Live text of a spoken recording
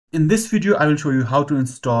In this video, I will show you how to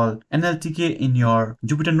install NLTK in your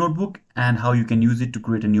Jupyter Notebook and how you can use it to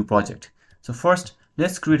create a new project. So first,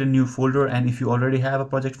 let's create a new folder, and if you already have a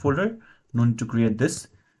project folder, no need to create this.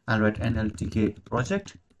 I'll write NLTK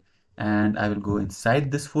project and I will go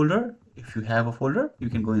inside this folder. If you have a folder, you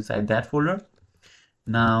can go inside that folder.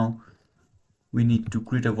 Now we need to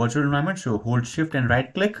create a virtual environment, so hold shift and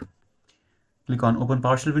right click on open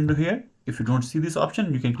PowerShell window here. If you don't see this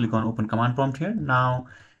option, you can click on open command prompt here. Now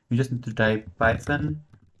you just need to type Python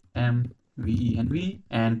mvenv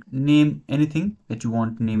and name anything that you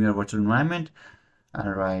want to name your virtual environment.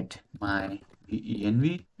 I'll write my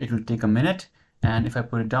venv. It will take a minute, and if I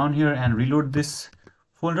put it down here and reload this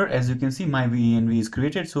folder, as you can see, my venv is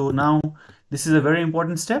created. So now this is a very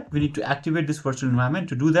important step. We need to activate this virtual environment.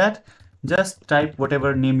 To do that, just type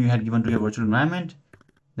whatever name you had given to your virtual environment,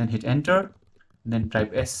 then hit enter, then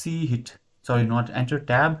type sc,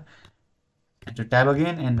 enter tab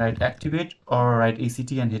again and write activate, or write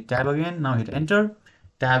act and hit tab again. Now hit enter.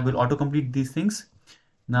 Tab will autocomplete these things.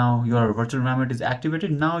 Now your virtual environment is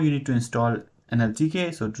activated. Now you need to install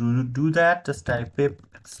NLTK. So to do that, just type pip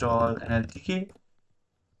install NLTK.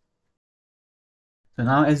 So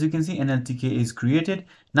now, as you can see, NLTK is created.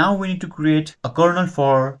 Now we need to create a kernel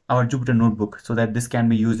for our Jupyter Notebook so that this can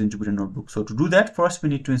be used in Jupyter Notebook. So to do that, first we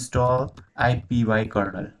need to install IPY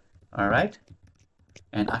kernel. All right.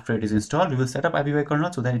 And after it is installed, we will set up IPY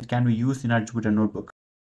kernel so that it can be used in our Jupyter Notebook.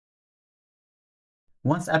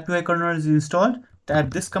 Once IPY kernel is installed,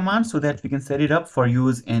 type this command so that we can set it up for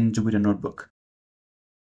use in Jupyter Notebook.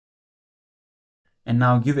 And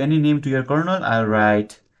now give any name to your kernel. I'll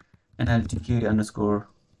write NLTK underscore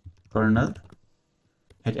kernel.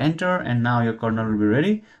 Hit enter, and now your kernel will be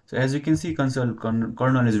ready. So as you can see, console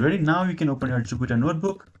kernel is ready. Now you can open your Jupyter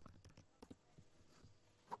Notebook.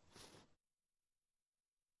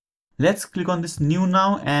 Let's click on this new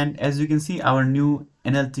now, and as you can see, our new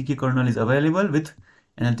NLTK kernel is available with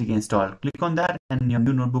NLTK installed. Click on that and your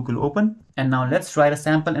new notebook will open. And now let's write a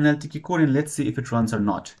sample NLTK code and let's see if it runs or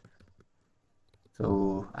not.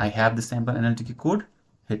 So I have the sample NLTK code.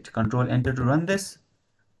 Hit Control Enter to run this.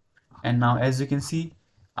 And now as you can see,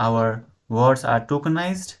 our words are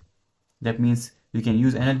tokenized. That means we can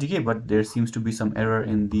use NLTK, but there seems to be some error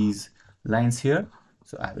in these lines here.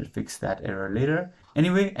 So I will fix that error later.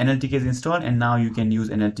 Anyway, NLTK is installed, and now you can use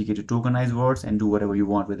NLTK to tokenize words and do whatever you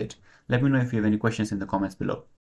want with it. Let me know if you have any questions in the comments below.